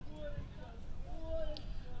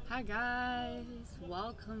Hi guys,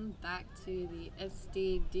 welcome back to the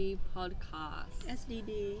SDD podcast.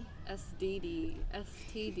 SDD. SDD,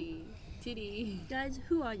 STD, TD. Guys,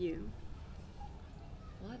 who are you?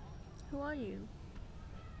 What? Who are you?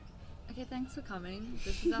 Okay, thanks for coming.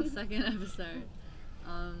 This is our second episode.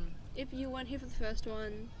 If you weren't here for the first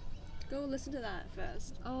one, go listen to that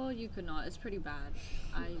first. Oh, you could not. It's pretty bad.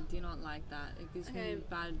 I do not like that. It gives Okay, me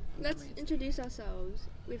bad Let's memories. introduce ourselves.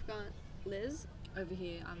 We've got Liz, Over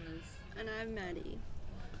here, I'm Liz. and I'm Maddie.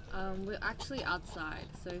 We're actually outside,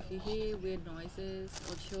 so if you hear weird noises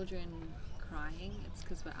or children crying, it's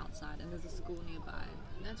because we're outside and there's a school nearby.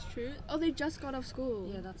 That's true. Oh, they just got off school.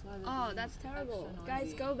 Yeah, that's why. Oh, that's terrible. extra Guys,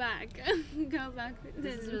 noisy. go back. Go back.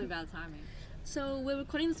 This is really bad timing. So we're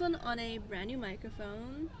recording this one on a brand new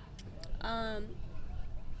microphone.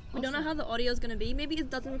 We don't know Awesome. how the audio is gonna be. Maybe it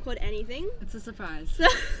doesn't record anything. It's a surprise. So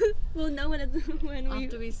we'll know when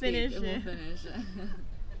After we speak, finish it will it. finish.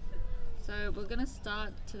 So we're gonna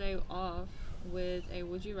start today off with a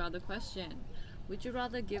would you rather question. Would you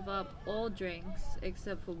rather give up all drinks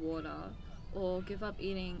except for water, or give up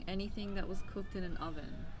eating anything that was cooked in an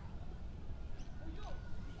oven?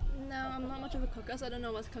 No, I'm not much of a cooker, so I don't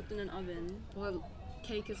know what's cooked in an oven. Well,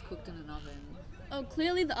 cake is cooked in an oven. Oh,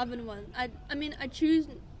 clearly the oven one. I mean, I choose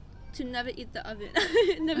to never eat the oven.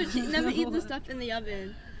 never eat the stuff in the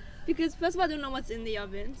oven. Because first of all, I don't know what's in the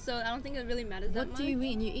oven, so I don't think it really matters that What much. do you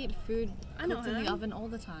mean? You eat food I know cooked in the her. oven all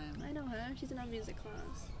the time. I know her. She's in our music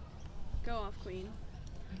class. Go off, queen.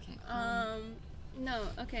 Okay. No,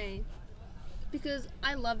 okay. Because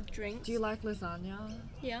I love drinks. Do you like lasagna?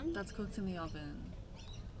 Yeah, That's cooked in the oven.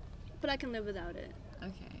 but I can live without it.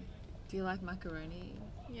 Okay. Do you like macaroni?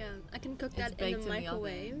 Yeah, I can cook It's that in baked the in the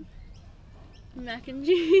microwave. oven. Mac and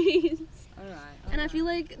cheese. Alright. And I feel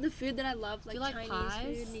like the food that I love, Do like you like Chinese pies?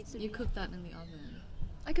 food, needs to You be. cook that in the oven.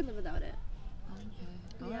 I could live without it.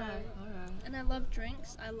 Okay. Yeah. Alright. And I love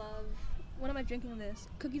drinks. I love. What am I drinking this?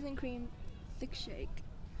 Cookies and cream, thick shake.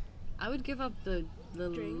 I would give up the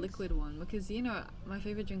Drinks? liquid one because my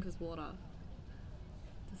favorite drink is water.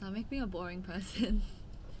 Does that make me a boring person?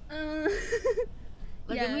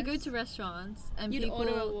 Like when we go Yes. to restaurants and You'd people,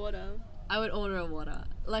 order a water. I would order a water.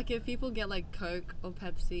 Like if people get like Coke or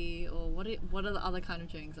Pepsi or what are the other kind of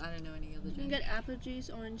drinks? I don't know any other You can drinks. get apple juice,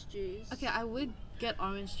 orange juice. Okay, I would get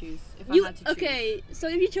orange juice if You I had to choose. okay? So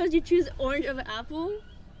if you choose orange over apple.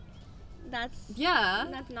 That's Yeah.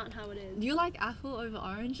 That's not how it is. Do you like apple over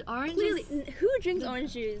orange? Orange Clearly, is who drinks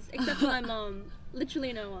orange juice except for my mom?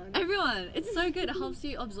 Literally no one. everyone. It's so good. It helps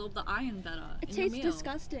you absorb the iron better. It in your tastes meal.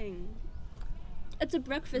 disgusting. It's a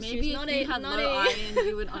breakfast Maybe juice, if not you a had not low a. iron,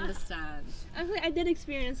 you would understand. Actually, I did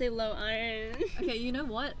experience a low iron. Okay, you know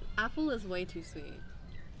what? Apple is way too sweet.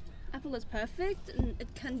 Apple is perfect, and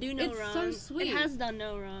it can do no It's wrong. so sweet. It has done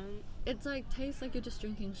no wrong. It's like tastes like you're just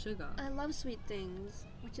drinking sugar. I love sweet things,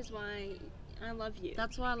 which is why I love you.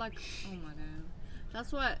 That's why I like. Oh my god.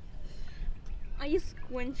 That's why. I just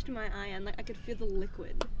squinched my eye and like I could feel the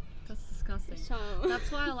liquid. That's disgusting. So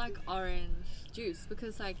That's why I like orange juice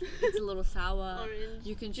because like it's a little sour. Orange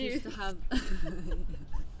You can choose to juice. have.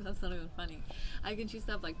 That's not even funny. I can choose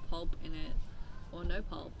to have like pulp in it, or no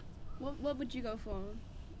pulp. What would you go for?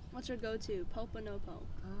 What's your go-to? Pulp or no pulp?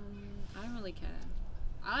 I don't really care.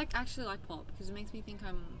 I actually like pulp because it makes me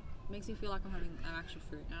feel like I'm having an actual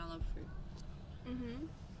fruit, and I love fruit. Mhm.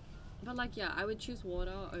 But like yeah, I would choose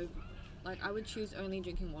water over. Like I would choose only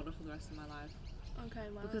drinking water for the rest of my life Okay.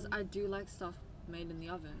 Wow. because I do like stuff made in the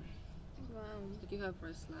oven. Wow. Like you have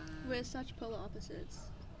roast lamb. We're such polar opposites.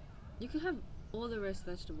 You could have all the roast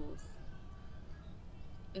vegetables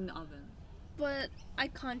in the oven. But I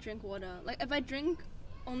can't drink water. Like if I drink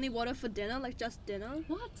only water for dinner, like just dinner,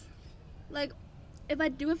 What? like if I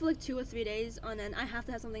do it for like 2 or 3 days on end, I have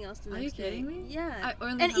to have something else the Are next you day. kidding me? Yeah. I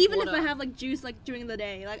only And have even if water. I have like juice like during the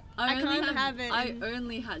day, like I only can't have it. I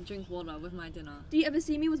only drink water with my dinner. Do you ever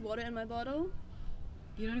see me with water in my bottle?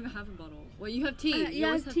 You don't even have a bottle. Well, you have tea. I You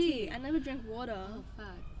always have tea. I never drink water. Oh,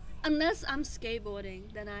 facts. Unless I'm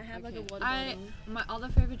skateboarding, then I have like a water bottle. My other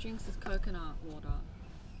favorite drinks is coconut water.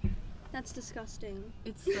 That's disgusting.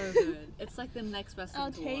 It's so good. It's like the next best thing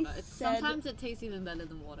Our to water. taste said- Sometimes it tastes even better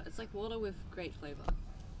than water. It's like water with great flavor.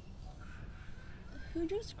 Who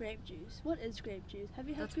drinks grape juice? What is grape juice? Have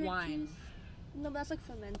you had That's grape wine. juice? No, but that's like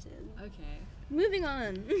fermented. Okay. Moving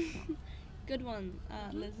on. Good one,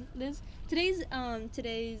 Liz. Liz, today's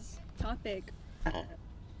topic. That's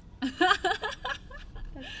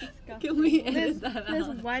disgusting. Can we Liz, edit that Liz,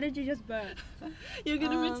 out? why did you just burp? You're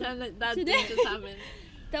gonna Um, pretend that today- didn't just happen.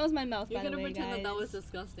 That was my mouth, You're by the gonna way, pretend that guys. was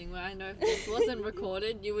disgusting. Where I know if this wasn't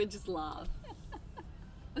recorded, you would just laugh.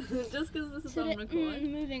 Just because this is on record.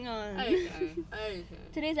 Moving on. Okay.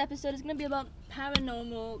 Today's episode is gonna be about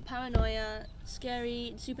paranormal, paranoia,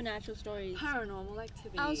 scary, supernatural stories. Paranormal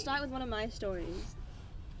activity. I'll start with one of my stories,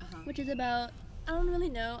 Uh-huh. which is about. I don't really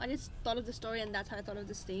know. I just thought of the story, and that's how I thought of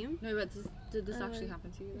this theme. No, but did this actually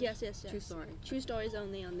happen to you? Yes. True story. True stories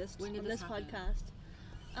only on this When did on this this happen?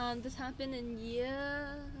 podcast. This happened in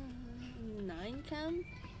year 9 camp,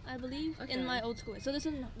 I believe, Okay. in my old school. So this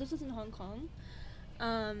is in Hong Kong.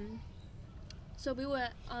 So we were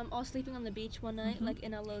all sleeping on the beach one night, Mhm. like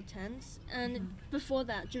in our little tents. And before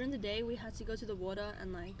that, during the day, we had to go to the water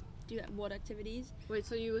and like do water activities. Wait,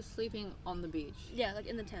 so you were sleeping on the beach? Yeah, like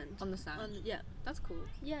in the tent. On the sand? Yeah. That's cool.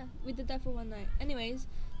 Yeah, we did that for one night. Anyways,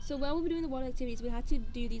 so while we were doing the water activities, we had to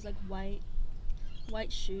do these like white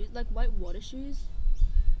shoes, like white water shoes.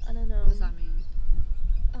 I don't know. What does that mean?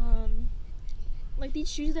 Like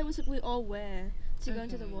these shoes that we all wear to go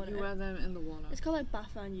into the Okay, water. You wear them in the water. It's called like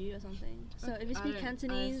Bafan Yu or something. So Okay, if you speak I don't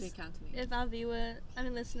Cantonese, speak Cantonese. if our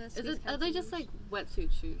listeners, Is speaks it? Are they just like Cantonese-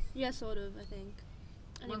 wetsuit shoes? Yeah, sort of. I think.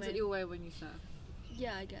 Ones that Anyway, you wear when you surf.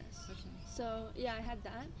 yeah, I guess. Okay. So yeah, I had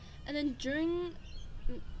that, and then during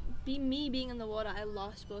me being in the water, I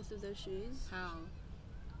lost both of those shoes. How?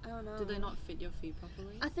 I don't know. Did they not fit your feet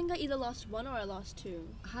properly? I think I either lost one or I lost two.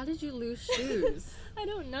 How did you lose shoes? I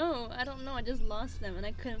don't know. I just lost them and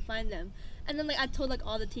I couldn't find them. And then like I told like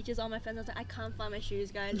all the teachers, all my friends, I was like, I can't find my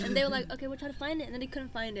shoes, guys. And they were like, okay, we'll try to find it. And then they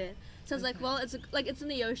couldn't find it. So I was like, Okay. well, it's in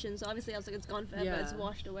the ocean. So obviously I was like, it's gone forever. It's Yeah.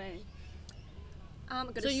 washed away. I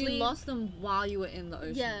go to So you sleep. lost them while you were in the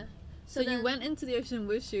ocean? Yeah. So you then- went into the ocean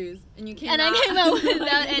with shoes and you came And out. I came out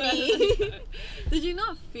without any. Did you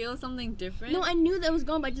not feel something different? No, I knew that it was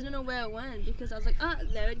gone, but I didn't know where it went because I was like,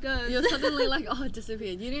 there it goes. You're suddenly like, oh, it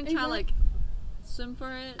disappeared. You didn't try Exactly. like swim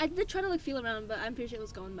for it? I did try to like feel around, but I'm pretty sure it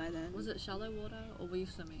was gone by then. Was it shallow water or were you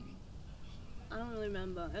swimming? I don't really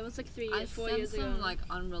remember. It was like I 4 sense years ago. some like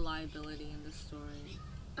unreliability in this story.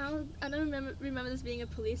 I don't remember this being a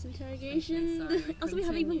police interrogation. Okay, sorry, Also, we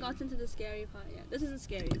haven't even continue. gotten to the scary part yet. This isn't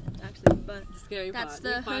scary, actually, but The scary that's part.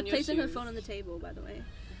 You her found your placing her shoes. phone on the table, by the way.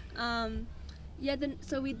 Yeah. Then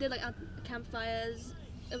so we did like our campfires.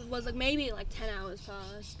 It was like maybe like 10 hours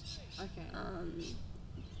passed. Okay.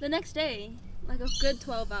 The next day, like a good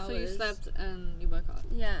 12 hours. So you slept and you woke up.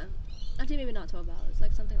 Yeah. Actually, maybe not 12 hours,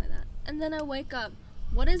 like something like that. And then I wake up.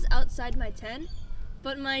 What is outside my tent?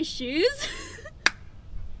 But my shoes.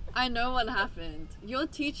 I know what happened. Your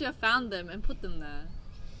teacher found them and put them there.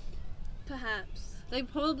 Perhaps. They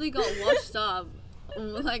probably got washed up,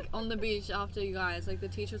 like on the beach after you guys. Like the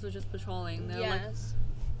teachers were just patrolling. They were like, Yes.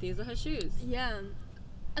 "These are her shoes." Yeah.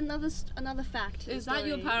 Another fact. to the Is that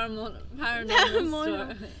your story. paranormal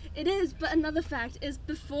story? It is, but another fact is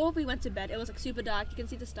before we went to bed, it was like super dark. You can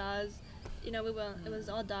see the stars. You know, it was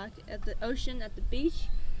all dark at the ocean, at the beach.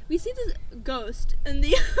 We see this ghost in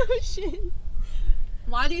the ocean.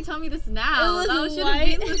 Why do you tell me this now? It That was should white.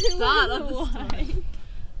 have been the start It of the was story. white.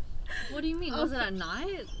 What do you mean? Was it at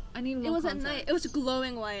night? I need more It was context. at night. It was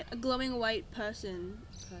glowing white. A glowing white person.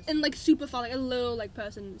 Person. And like super far, like a little like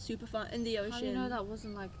person super far in the ocean. How do you know that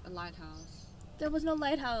wasn't like a lighthouse? There was no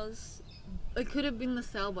lighthouse. It could have been the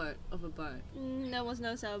sailboat of a boat. There was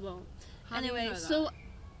no sailboat. How do you Anyway, know that? so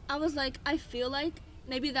I was like, I feel like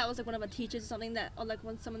maybe that was like one of our teachers or something or like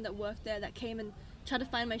someone that worked there that came and tried to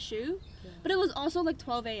find my shoe. Yeah. But it was also like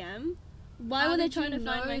 12 a.m. Why How were they did you trying to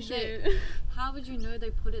find know my that- shoe? How would you know they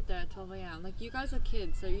put it there at 12 a.m.? Like, you guys are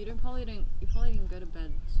kids, so you probably didn't go to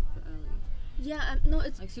bed super early. Yeah, no,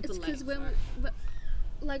 it's Like, super it's because late, when sorry.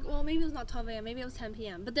 like well maybe it was not 12 a.m. maybe it was 10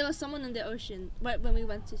 p.m. But there was someone in the ocean when we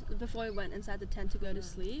went before we went inside the tent to go to Yeah.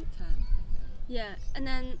 sleep. 10. Okay. Yeah, and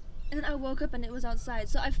then I woke up and it was outside.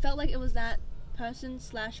 So I felt like it was that person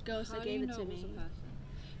 / ghost How that do you gave it know to it was me. a person?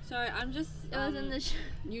 Sorry, I'm just It was in the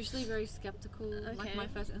usually very skeptical. Like, Okay. my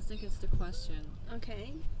first instinct is to question,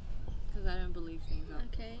 Okay. because I don't believe things up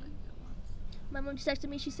Okay. like at once. My mom just texted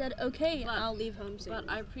me. She said, "Okay, But- I'll leave home soon." But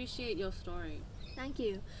I appreciate your story. Thank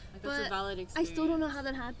you. Like, that's a But valid I experience. still don't know how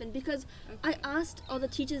that happened because I Okay. asked all the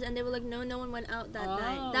teachers and they were like, no one went out that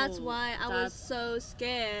night. That's Oh, why I was that's- so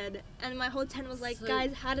scared. And my whole tent was like, So-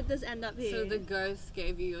 guys, how did this end up here? So the ghost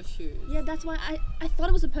gave you your shoes. Yeah, that's why I thought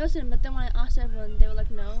it was a person, but then when I asked everyone, they were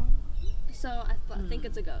like, no. So I think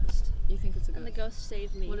it's a ghost. You think it's a ghost? And the ghost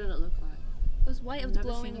saved me. What did it look like? It was white. It I've was never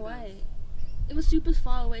glowing seen a ghost. white. It was super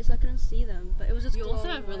far away, so I couldn't see them. But it was just You also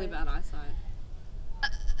glowing have really white. bad eyesight.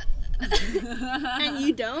 And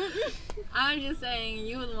you don't? I'm just saying,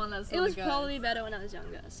 you were the one that saw It was the ghost. probably better when I was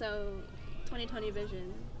younger. So 20/20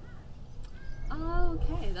 vision. Oh,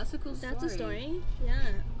 okay, that's a cool story. That's a story. Yeah.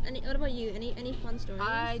 What about you? Any fun stories?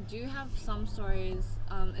 I do have some stories.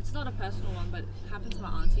 It's not a personal one, but it happened to my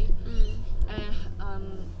auntie.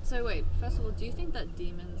 So wait, first of all, do you think that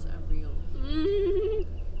demons are real?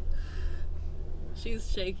 She's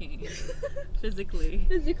shaking physically.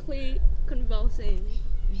 Physically convulsing.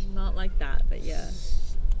 Not like that, but yeah.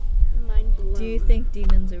 Mind blown. Do you think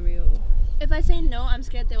demons are real? If I say no, I'm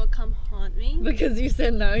scared they will come haunt me. Because you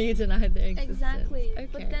said no, you denied their existence. Exactly. Okay.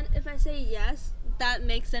 But then if I say yes, that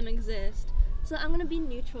makes them exist. So I'm gonna be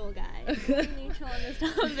neutral, guys. I'm gonna be neutral on this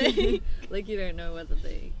topic. Like you don't know whether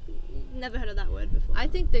they... Never heard of that word before. I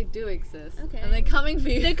think they do exist. Okay. And they're coming for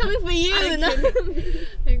you. They're coming for you. I'm no. kidding.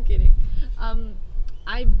 I'm kidding.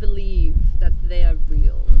 I believe that they are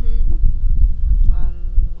real.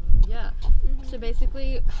 Yeah. So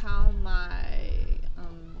basically, how my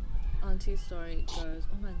auntie's story goes.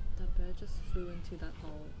 Oh man, that bird just flew into that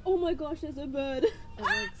hole. Oh my gosh, there's a bird. It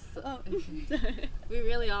looks. Oh. Okay. We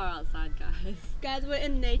really are outside, guys. Guys, we're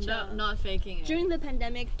in nature. No, not faking it. During the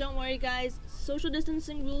pandemic, don't worry, guys. Social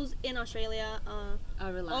distancing rules in Australia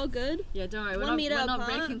are relax. all good. Yeah, don't worry. One meter We're not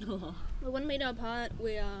apart. breaking the law. We're 1 meter apart.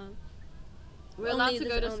 We're Only allowed to this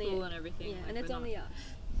go to only- school and everything. Yeah, like, and it's we're only not,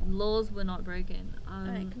 us. laws were not broken.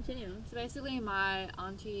 Alright, continue. So basically, my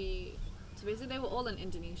auntie. So basically, they were all in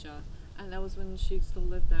Indonesia, and that was when she still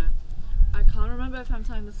lived there. I can't remember if I'm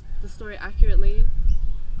telling the story accurately,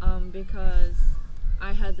 because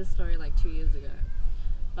I heard this story like 2 years ago.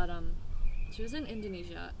 But she was in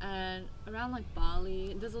Indonesia, and around like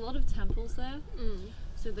Bali, there's a lot of temples there.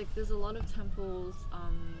 So like, there's a lot of temples,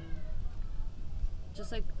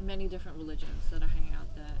 just like many different religions that are hanging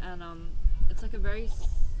out there, and it's like a very,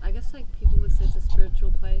 I guess like people would say it's a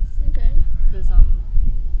spiritual place. Okay. Because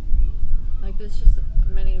like there's just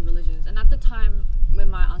many religions, and at the time when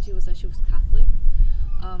my auntie was there, she was Catholic,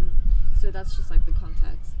 so that's just like the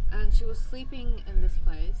context. And she was sleeping in this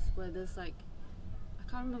place where there's like, I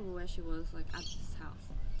can't remember where she was, like at this house,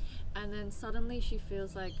 and then suddenly she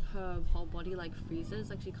feels like her whole body like freezes,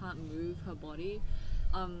 like she can't move her body.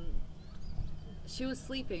 She was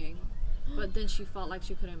sleeping, but then she felt like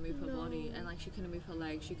she couldn't move her body, and like she couldn't move her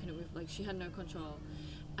legs, she couldn't move, like she had no control,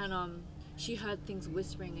 and she heard things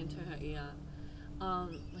whispering into her ear,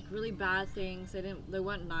 like really bad things. They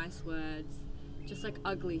weren't nice words, just like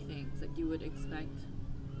ugly things that you would expect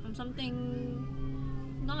from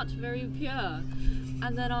something not very pure.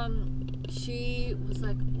 And then she was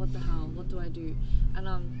like, what the hell, what do I do? And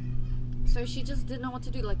so she just didn't know what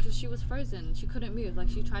to do, like, because she was frozen, she couldn't move, like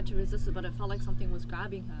she tried to resist it, but it felt like something was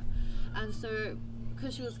grabbing her. And so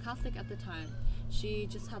because she was Catholic at the time, she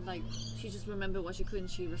just had like, she just remembered what she could, and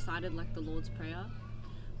she recited like the Lord's Prayer,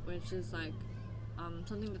 which is like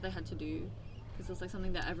something that they had to do, because it's like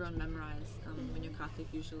something that everyone memorized when you're Catholic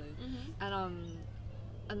usually. And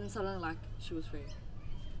then suddenly like she was free.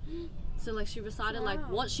 So like she recited like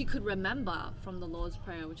what she could remember from the Lord's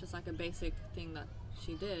Prayer, which is like a basic thing that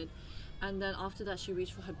she did. And then after that she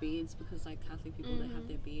reached for her beads, because like Catholic people, they have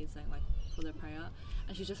their beads like for their prayer,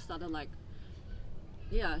 and she just started like,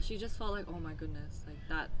 yeah, she just felt like, oh my goodness, like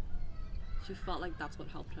that, she felt like that's what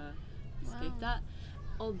helped her escape that.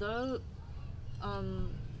 Although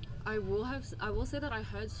I will say that I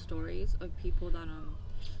heard stories of people that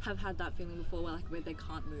have had that feeling before, where they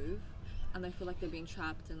can't move and they feel like they're being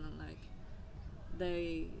trapped, and then like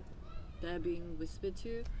they're being whispered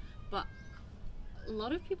to. But a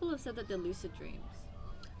lot of people have said that they're lucid dreams.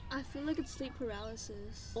 I feel like it's sleep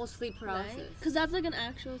paralysis. Or sleep paralysis. Because that's like an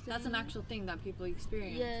actual thing. That's an actual thing that people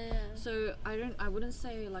experience. Yeah. So I wouldn't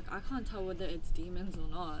say, like, I can't tell whether it's demons or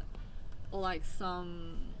not, or like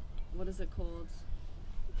some, what is it called?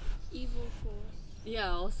 Evil force.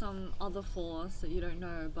 Yeah, or some other force that you don't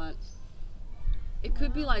know, but it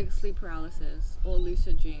could be like sleep paralysis or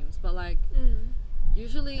lucid dreams, but like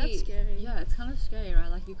usually That's scary. Yeah, it's kind of scary,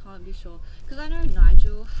 right? Like you can't be sure, because I know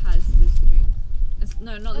Nigel has lucid dreams.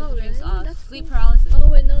 No, not lucid dreams. Really? That's Sleep cool. paralysis. Oh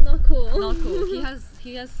wait, no, not cool. Not cool.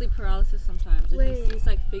 He has sleep paralysis sometimes, and Wait. he sees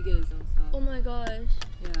like figures and stuff. Oh my gosh.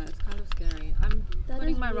 Yeah, it's kind of scary. I'm That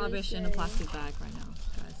putting is my really rubbish in a scary. plastic bag right now,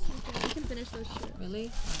 guys. Okay, you can finish those shit.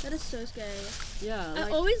 Really? That is so scary. Yeah. I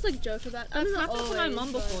Like, always like joke about. I that's don't know, happened to my always,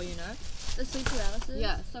 mum but before, you know. The sleep paralysis.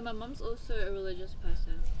 Yeah, so my mum's also a religious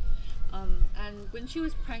person, and when she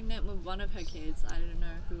was pregnant with one of her kids, I don't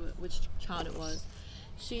know which child it was,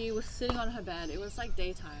 she was sitting on her bed. It was like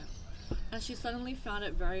daytime, and she suddenly found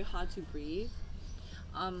it very hard to breathe.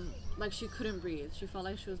 Like she couldn't breathe. She felt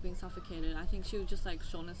like she was being suffocated. I think she was just like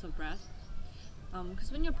shortness of breath. Because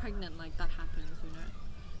when you're pregnant, like that happens, you know.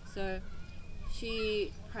 So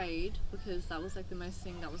she prayed, because that was like the most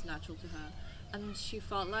thing that was natural to her. and she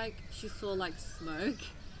felt like she saw like smoke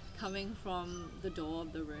coming from the door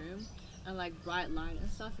of the room and like bright light and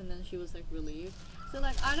stuff, and then she was like relieved. So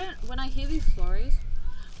like when I hear these stories,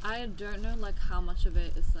 I don't know like how much of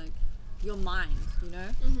it is like your mind, you know?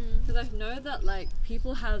 Because I know that like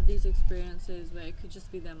people have these experiences where it could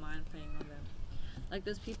just be their mind playing on them. Like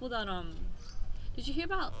there's people that did you hear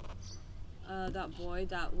about that boy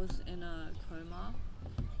that was in a coma?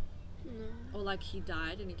 No. Or like he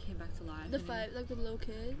died and he came back to life. Like the little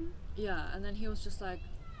kid? Yeah, and then he was just like,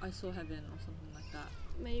 I saw heaven or something like that.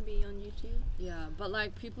 Maybe on YouTube. Yeah, but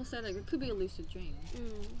like people say like it could be a lucid dream.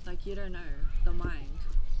 Mm. Like you don't know, the mind.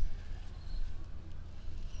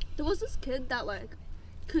 There was this kid that like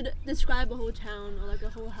could describe a whole town or like a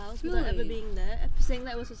whole house without ever Really? being there, saying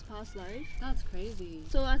that it was his past life. That's crazy.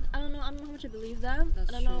 So I don't know how much I believe that. That's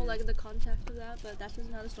I don't know true. like the context of that, but that's just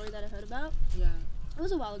another story that I heard about. Yeah. It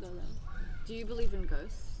was a while ago though. Do you believe in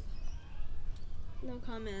ghosts? No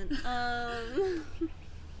comment.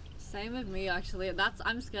 Same with me actually.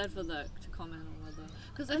 I'm scared to comment on whether,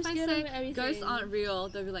 because I'm if I scared of say everything. ghosts aren't real,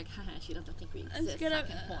 they'll be like, haha, she doesn't think we I'm exist. scared I of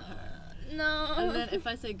can haunt her. no. And then if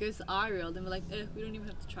I say ghosts are real, then we're like, we don't even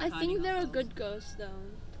have to try. I hiding think there are ourselves. good ghosts though.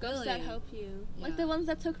 Ghosts that Really? help you. Yeah. Like the ones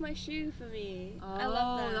that took my shoe for me. Oh, I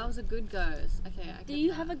love that. that was a good ghost. Okay, I Do get you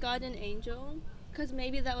that. have a guardian angel? Because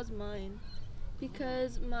maybe that was mine.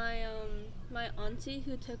 Because my auntie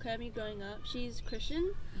who took care of me growing up, she's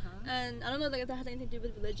Christian, Uh-huh. and I don't know like if that has anything to do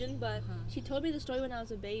with religion, but Uh-huh. she told me the story when I was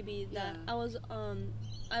a baby that Yeah. I was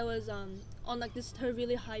on like this her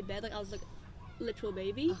really high bed, like I was like literal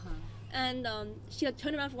baby, Uh-huh. and she like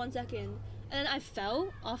turned around for 1 second, and then I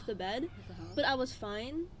fell off the bed, What the hell? but I was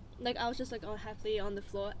fine. Like I was just like happily on the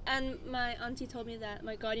floor, and my auntie told me that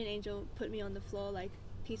my guardian angel put me on the floor like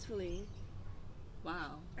peacefully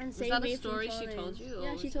Wow. and Was saved that me a story from she falling. told you? Or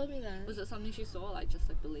Yeah, she was told me that. Was it something she saw, like just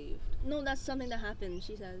like believed? No, that's something that happened.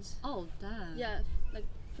 She says. Oh, damn. Yeah, like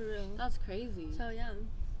for real. That's crazy. So yeah,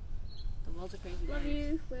 The world's a crazy love place.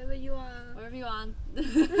 you wherever you are. Wherever you are.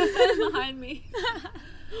 Behind me.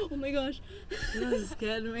 Oh my gosh, You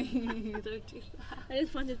scared me. Don't do that. I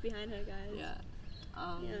just pointed behind her, guys. Yeah.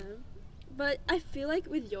 Yeah. But I feel like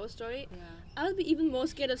with your story, Yeah. I would be even more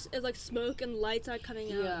scared if like smoke and lights are coming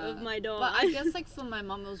out Yeah. of my door. But I guess like for my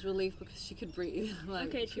mom it was relief because she could breathe. Like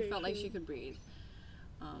Okay, she true, felt like true. she could breathe.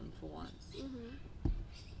 For once. Mhm.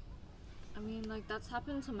 I mean, like that's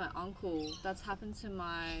happened to my uncle. That's happened to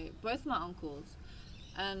both my uncles,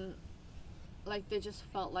 and like they just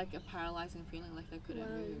felt like a paralyzing feeling, like they couldn't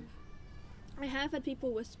Wow. move. I have had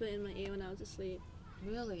people whisper in my ear when I was asleep.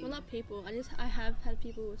 Really? Well, not people. I have had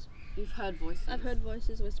people whisper. You've heard voices. I've heard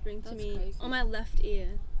voices whispering to That's me crazy. on my left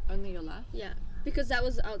ear. Only your left. Yeah, because that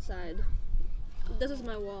was outside. This was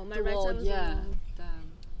my wall. My The right wall, side was yeah. the wall.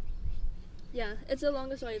 Damn. Yeah, it's a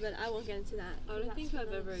longer story, but I won't get into that. I don't That's think I've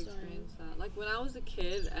another ever story. experienced that. Like when I was a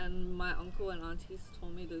kid and my uncle and aunties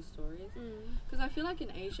told me those stories. Mm. Because I feel like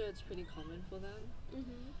in Asia it's pretty common for them.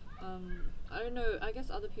 Mhm. I don't know. I guess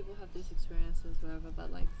other people have these experiences, wherever,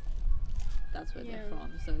 but like that's where they're Yeah.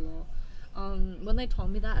 from. So lol. When they told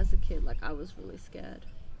me that as a kid, like I was really scared,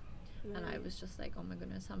 and I Right. was just like, oh my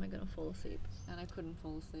goodness, how am I gonna fall asleep? And I couldn't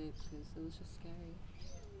fall asleep because it was just scary.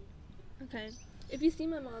 Okay. If you see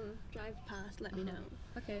my mom drive past, let me Uh-huh. know.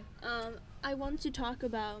 Okay. I want to talk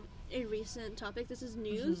about a recent topic. This is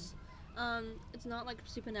news. It's not like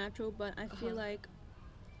supernatural, but I feel Uh-huh. like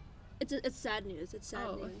it's sad news. It's sad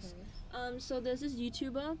Oh, news. okay. So there's this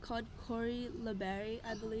YouTuber called Corey LeBerry,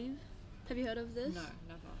 I believe. Have you heard of this? No,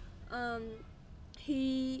 never.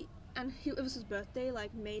 It was his birthday,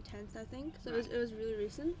 like May 10th, I think. So Right. it was really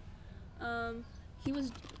recent. He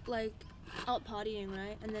was like out partying,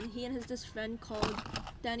 right? And then he and this friend called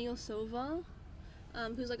Daniel Silva,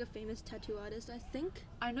 who's like a famous tattoo artist, I think.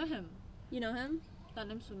 I know him. You know him? That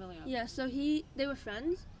name's familiar. Yeah. So they were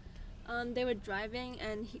friends. They were driving,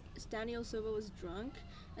 and Daniel Silva was drunk,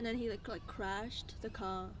 and then he like crashed the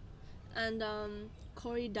car, and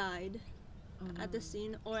Corey died Oh, at no. the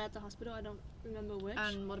scene or at the hospital. I don't remember which.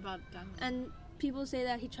 And what about Daniel? And people say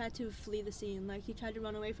that he tried to flee the scene, like he tried to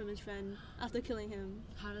run away from his friend after killing him.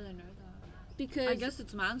 How do they know that? Because I guess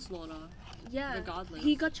it's manslaughter. yeah, regardless.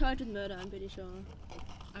 he got charged with murder. I'm pretty sure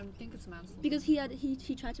I think it's manslaughter. because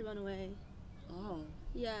he tried to run away. Oh.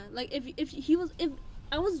 Yeah, like if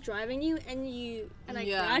I was driving you and I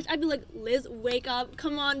Yeah. crashed, I'd be like, Liz, wake up!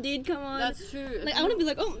 Come on, dude, come on! That's true. like I want to be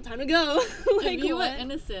like, oh, time to go. like if you what? were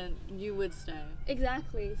innocent, you would stay.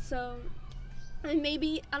 Exactly. So, and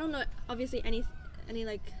maybe I don't know. Obviously, any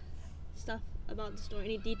like stuff about the story,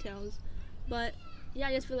 any details, but yeah,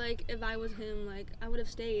 I just feel like if I was him, like I would have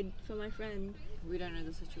stayed for my friend. We don't know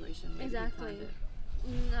the situation. Maybe he Exactly. planned it.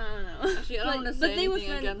 No. Actually, I don't want to say they were anything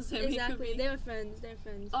friends. against him. Exactly, He could be... they were friends. They're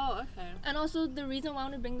friends. Oh, okay. And also the reason why I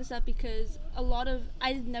want to bring this up because a lot of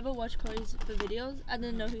I never watched Corey's videos. I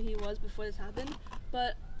didn't know who he was before this happened,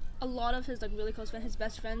 but a lot of his like really close friends, his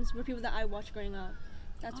best friends, were people that I watched growing up.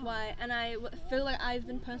 That's why, and I feel like I've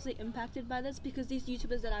been personally impacted by this because these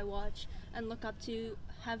YouTubers that I watch and look up to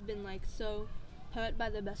have been like so hurt by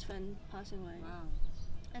their best friend passing away. Wow.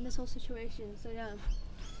 And this whole situation. So yeah.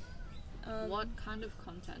 What kind of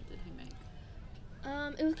content did he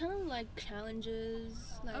make? It was kind of like challenges,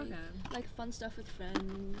 like Okay. like fun stuff with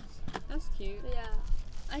friends. That's cute. But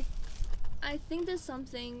yeah, I think there's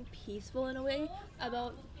something peaceful in a way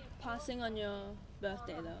about passing on your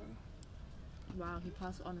birthday though. Wow, he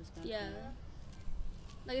passed on his birthday. Yeah.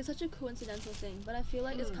 Like it's such a coincidental thing, but I feel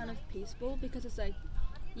like it's kind of peaceful because it's like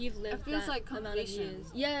you've lived feels that like amount of completion. years.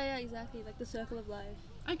 Yeah, exactly. Like the circle of life.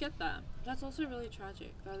 I get that. That's also really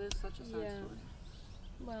tragic. That is such a sad Yeah. story.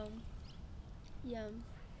 Well, yeah.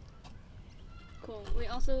 Cool. We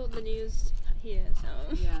also the news here,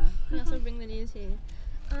 so Yeah. we also bring the news here.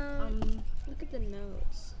 Look at the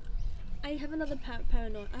notes. I have another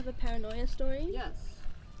paranoia. I have a paranoia story. Yes.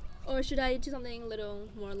 Or should I do something a little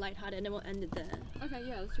more lighthearted and then we'll end it there? Okay,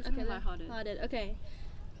 yeah, let's do something lighthearted. Lighthearted. Okay.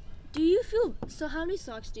 Do you feel so? How many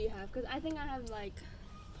socks do you have? Because I think I have like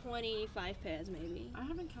 25 pairs, maybe. I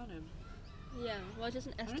haven't counted. Yeah. Well, just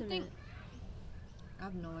an don't estimate. think- I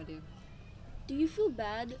have no idea. Do you feel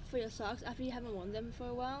bad for your socks after you haven't worn them for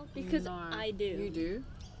a while? Because No. I do. You do?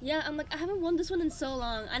 Yeah, I'm like I haven't worn this one in so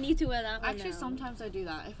long. I need to wear that one Actually, now. sometimes I do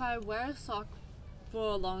that. If I wear a sock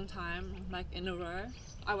for a long time, like in a row,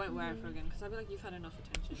 I won't wear it for again because I'll be like, you've had enough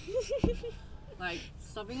attention. Like,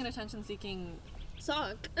 stop being an attention-seeking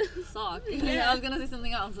sock. sock. Yeah. I was gonna say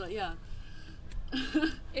something else, but yeah.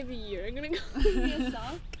 If you're gonna call me a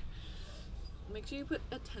sock, Make sure you put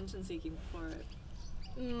attention-seeking before it.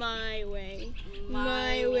 my way.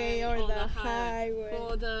 My way or the highway. highway.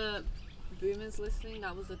 For the boomers listening,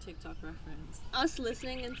 that was a TikTok reference. Us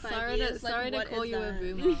listening in 5 Sorry years. to what call is you that? a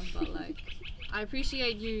boomer, but like, I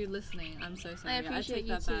appreciate you listening. I'm so sorry. I appreciate take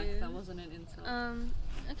you that back. too. That wasn't an insult.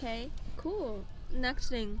 Okay, cool. Next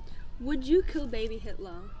thing. Would you kill baby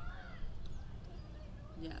Hitler?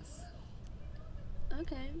 Yes.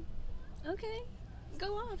 Okay.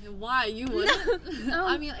 Go off. Why you wouldn't? No.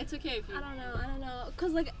 I mean, it's okay if you. I don't know.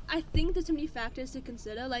 Cause like I think there's too many factors to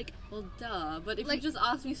consider. Like Well, duh. But if Like- you just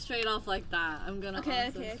ask me straight off like that, I'm gonna okay.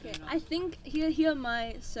 answer straight off. I think here are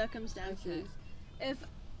my circumstances. Okay.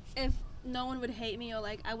 If no one would hate me or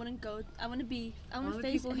like I wouldn't Why would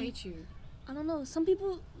face people any- hate you? I don't know. Some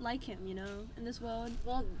people like him, you know, in this world.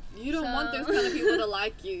 Well, you don't want So- those kind of people to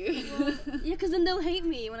like you. Yeah, cause then they'll hate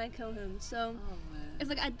me when I kill him. So. Oh man. If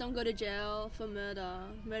like I don't go to jail for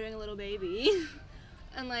murdering a little baby,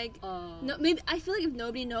 and like no, maybe I feel like if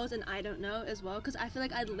nobody knows and I don't know as well, because I feel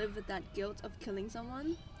like I'd live with that guilt of killing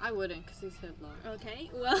someone. I wouldn't, cause he's Hitler. Okay,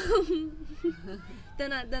 well,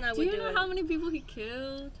 then I Do would you do know it. how many people he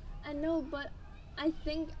killed? I know, but I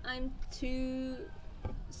think I'm too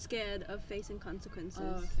scared of facing consequences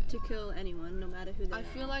Oh, okay. to kill anyone, no matter who they are. I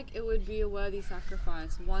feel like it would be a worthy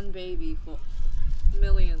sacrifice. One baby for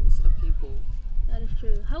millions of people. that is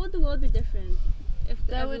true. How would the world be different if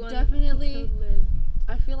There would everyone definitely- who could live?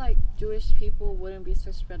 I feel like Jewish people wouldn't be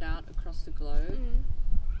so spread out across the globe. Mm.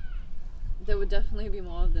 There would definitely be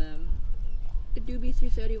more of them. It do be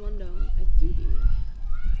 331 though. It do be.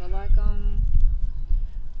 But like,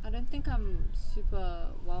 I don't think I'm super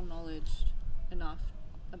well knowledged enough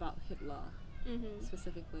about Hitler Mm-hmm.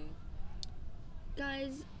 specifically.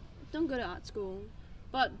 Guys, don't go to art school.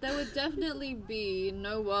 But there would definitely be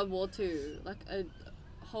no World War II, like a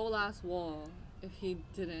whole ass war, if he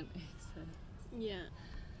didn't exist. Yeah.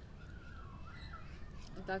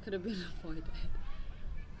 Like, that could have been avoided.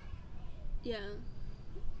 Yeah.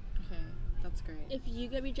 Okay, that's great. If you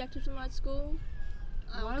get rejected from art school,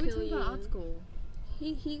 I'll Why are we kill talking you. about art school?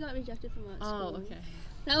 He got rejected from art school. Oh, okay.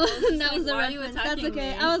 That was just that like, was the why are you reference. That's attacking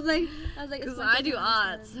okay. me? I was like it's Because fine I to do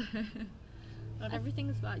art. understand. Not everything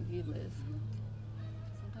is about you, Liz.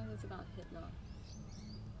 Sometimes it's about Hitler.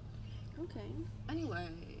 Okay. Anyway,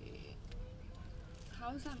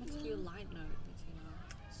 how is that meant to be a light note, Bettina?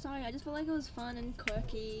 Sorry, I just felt like it was fun and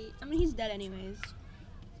quirky. I mean, he's dead anyways.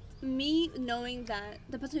 Me knowing that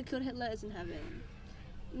the person who killed Hitler is in heaven.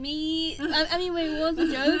 Me. I mean, wait, what was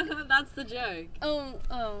the joke? That's the joke. Oh.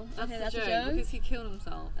 That's Okay, the that's joke, a joke. because he killed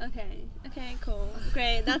himself. Okay, cool.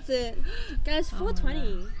 Great, that's it. Guys, Oh,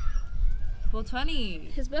 420.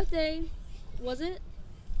 420. His birthday, was it?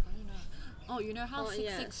 I don't know. Oh, you know how Oh,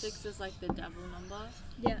 666 is like the devil number?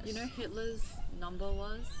 Yes. You know Hitler's number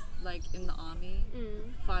was, like, in the army?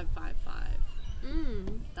 Mm. 555.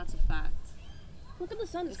 Look at the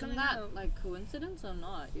sun. It's Isn't coming that out. like coincidence or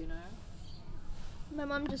not? You know. My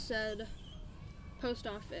mom just said post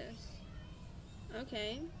office.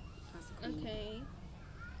 Okay. That's cool. Okay.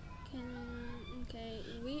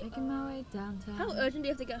 We Making my are. way downtown. How urgent do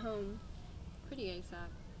you have to get home? Pretty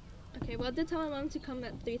ASAP. Okay, well, I did tell my mom to come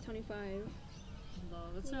at 3:25. Well,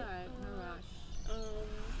 it's We alright. No are- rush.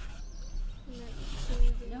 Next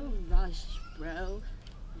to the- No rush, bro.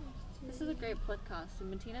 This is a great podcast. So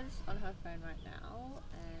Martina's on her phone right now.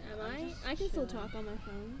 And Am I'm I? just I can still chilling. talk on my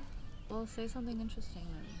phone. Well, say something interesting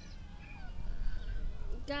then.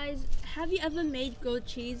 Guys, have you ever made grilled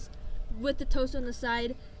cheese with the toast on the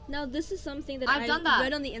side? Now, this is something that I've I done that.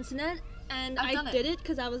 read on the internet, and I've I done it. did it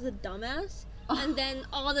because I was a dumbass. Oh. And then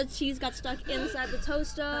all the cheese got stuck inside the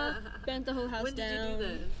toaster, burnt the whole house When did down. you do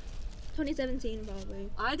this? 2017, probably.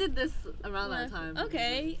 I did this around that Well, time.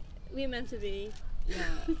 Okay, we meant to be. Yeah.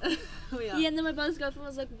 we are. Yeah, and then my brother's girlfriend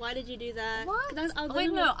was like, "Why did you do that?" 'Cause What? I was Wait,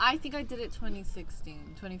 living no. with- I think I did it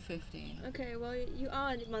 2016, 2015. Okay, well, you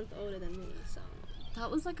are a month older than me, so. That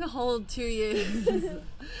was like a whole 2 years.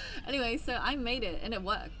 Anyway, so I made it and it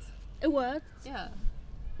worked. It worked. Yeah.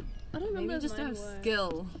 I don't remember Maybe you if just don't mine have worked.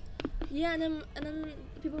 skill. Yeah, and then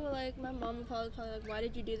people were like, my mom was probably like, "Why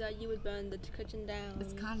did you do that? You would burn the kitchen down."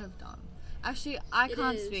 It's kind of dumb. Actually, I It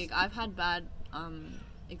can't is. speak. I've had bad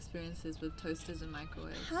experiences with toasters and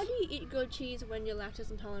microwaves. How do you eat grilled cheese when you're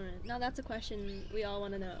lactose intolerant? Now that's a question we all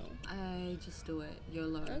want to know. I just do it.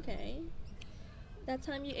 YOLO. Okay. That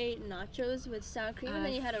time you ate nachos with sour cream and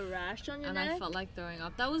then you had a rash on your And neck. I felt like throwing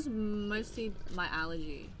up. That was mostly my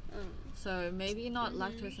allergy. Oh, So maybe not Mhm.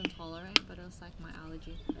 lactose intolerant, but it was like my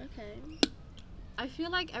allergy. okay. I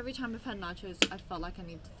feel like every time I've had nachos, I felt like I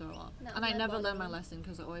need to throw up. Not And I my never learned my bottom. lesson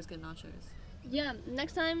because I always get nachos. Yeah,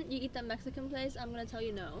 next time you eat that Mexican place, I'm gonna tell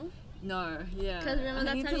you no. No, yeah. Because remember I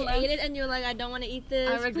that need time to you learn- ate it and you were like, I don't want to eat this.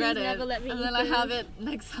 I regret Please it. never let me and eat then this. I have it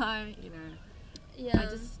next time, you know. Yeah. I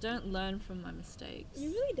just don't learn from my mistakes. You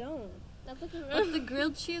really don't. That's like a But the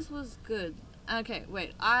grilled cheese was good. Okay,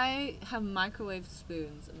 wait. I have microwave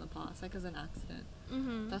spoons in the past, like as an accident.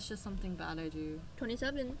 Mm-hmm. That's just something bad I do.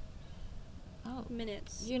 27 Oh.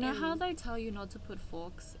 minutes. You know how in. they tell you not to put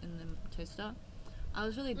forks in the toaster? I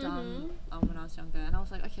was really dumb Mhm. when I was younger, and I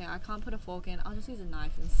was like, okay, I can't put a fork in. I'll just use a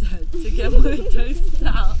knife instead to get my toast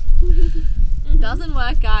out. Mhm. Doesn't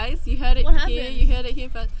work, guys. You heard it What here. happened? You heard it here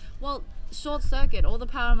first. Well, short circuit. All the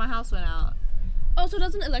power in my house went out. Oh, so it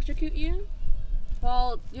doesn't electrocute you?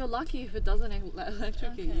 Well, you're lucky if it doesn't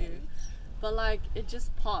electrocute Okay. you. But like, it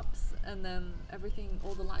just pops, and then everything,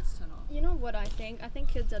 all the lights turn off. You know what I think? I think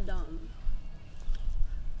kids are dumb.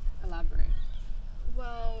 Elaborate.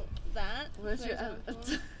 Well, that. Where's for your?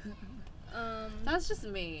 example. That's just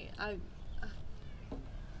me. I don't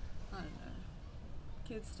know.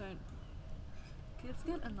 Kids don't. Kids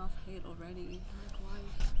get enough hate already. Like, why?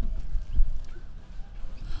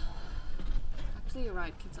 Actually, you're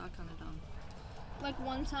right. Kids are kind of dumb. Like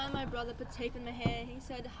one time, my brother put tape in my hair. He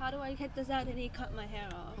said, "How do I get this out?" And he cut my hair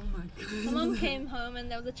off. Oh my god. My mom came home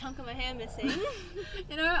and there was a chunk of my hair missing.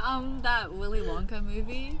 You know, that Willy Wonka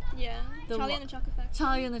movie, Yeah. The Charlie wa- and the Chocolate Factory.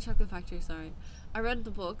 Charlie and the Chocolate Factory. Sorry, I read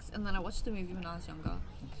the books and then I watched the movie when I was younger,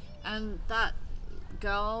 and that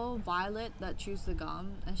girl Violet that chews the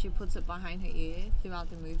gum and she puts it behind her ear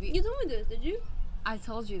throughout the movie. You told me this, did you? I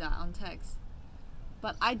told you that on text,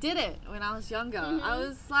 but I did it when I was younger. I Mhm.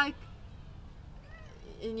 was like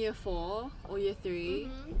in year 4 or year 3,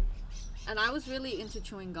 Mhm. and I was really into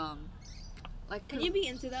chewing gum. Like, Can you be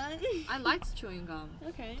into that? I liked chewing gum.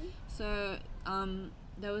 Okay. So,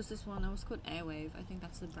 there was this one, it was called Airwave. I think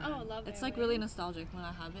that's the brand. Oh, I love It's like really Airwave. nostalgic when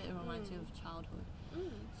I have it. It reminds me Mm. of childhood.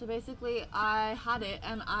 Mm. So basically, I had it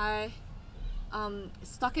and I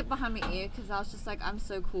stuck it behind my ear because I was just like, I'm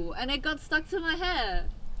so cool. And it got stuck to my hair.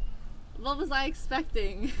 What was I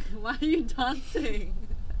expecting? Why are you dancing?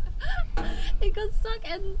 It got stuck,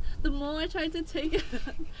 and the more I tried to take it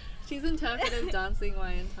out, she's interpreted dancing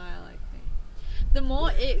my entire like thing. The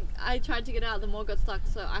more I tried to get out, the more it got stuck,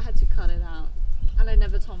 so I had to cut it out. And I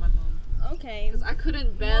never told my mom Okay. because I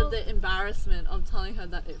couldn't bear Well- the embarrassment of telling her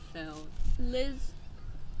that it failed. Liz,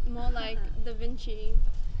 more like Da Vinci.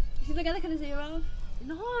 You see the guy that cut his ear off?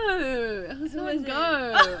 No, it was Who Van is it?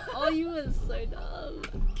 Gogh. Oh, you were so dumb.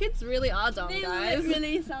 Kids really are dumb, They guys.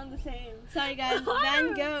 really sound the same. Sorry, guys.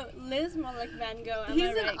 Van Gogh. Liz, more like Van Gogh. Am He's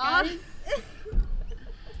I an right, artist. guys?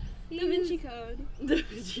 Da Vinci Code. Da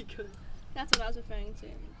Vinci Code. That's what I was referring to.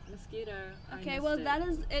 Mosquito. I Okay, missed well it. that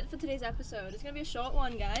is it for today's episode. It's gonna be a short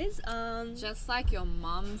one, guys. Just like your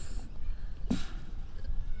mom's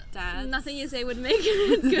dad. Nothing you say would make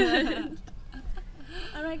it good.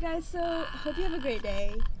 Alright, guys. So hope you have a great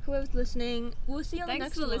day. whoever's listening, we'll see you on the Thanks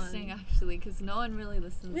next for one. listening, actually, because no one really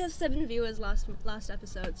listens. We have 7 viewers last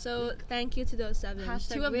episode, so thank you to those 7.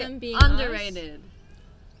 Hashtag 2 of we're them being underrated.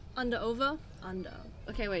 Us. Under.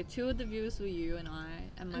 Okay, wait. 2 of the viewers were you and I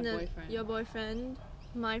and my And then boyfriend. Your boyfriend,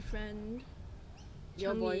 my friend.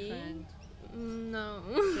 Your Chungi. boyfriend. No.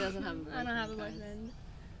 She doesn't have a boyfriend. I don't have a guys.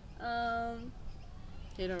 boyfriend.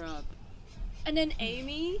 Hit her up. And then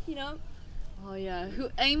Amy, you know. Oh yeah.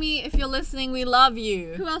 Amy, if you're listening, we love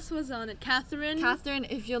you. Who else was on it? Catherine. Catherine,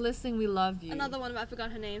 if you're listening, we love you. Another one, but I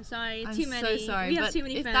forgot her name. Sorry. I'm too many. so sorry. We have but too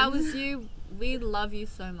many if friends. that was you, we love you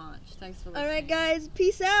so much. Thanks for listening. Alright, guys.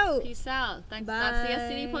 Peace out. Peace out. Thanks. Bye.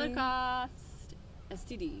 That's the STD podcast.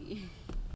 STD.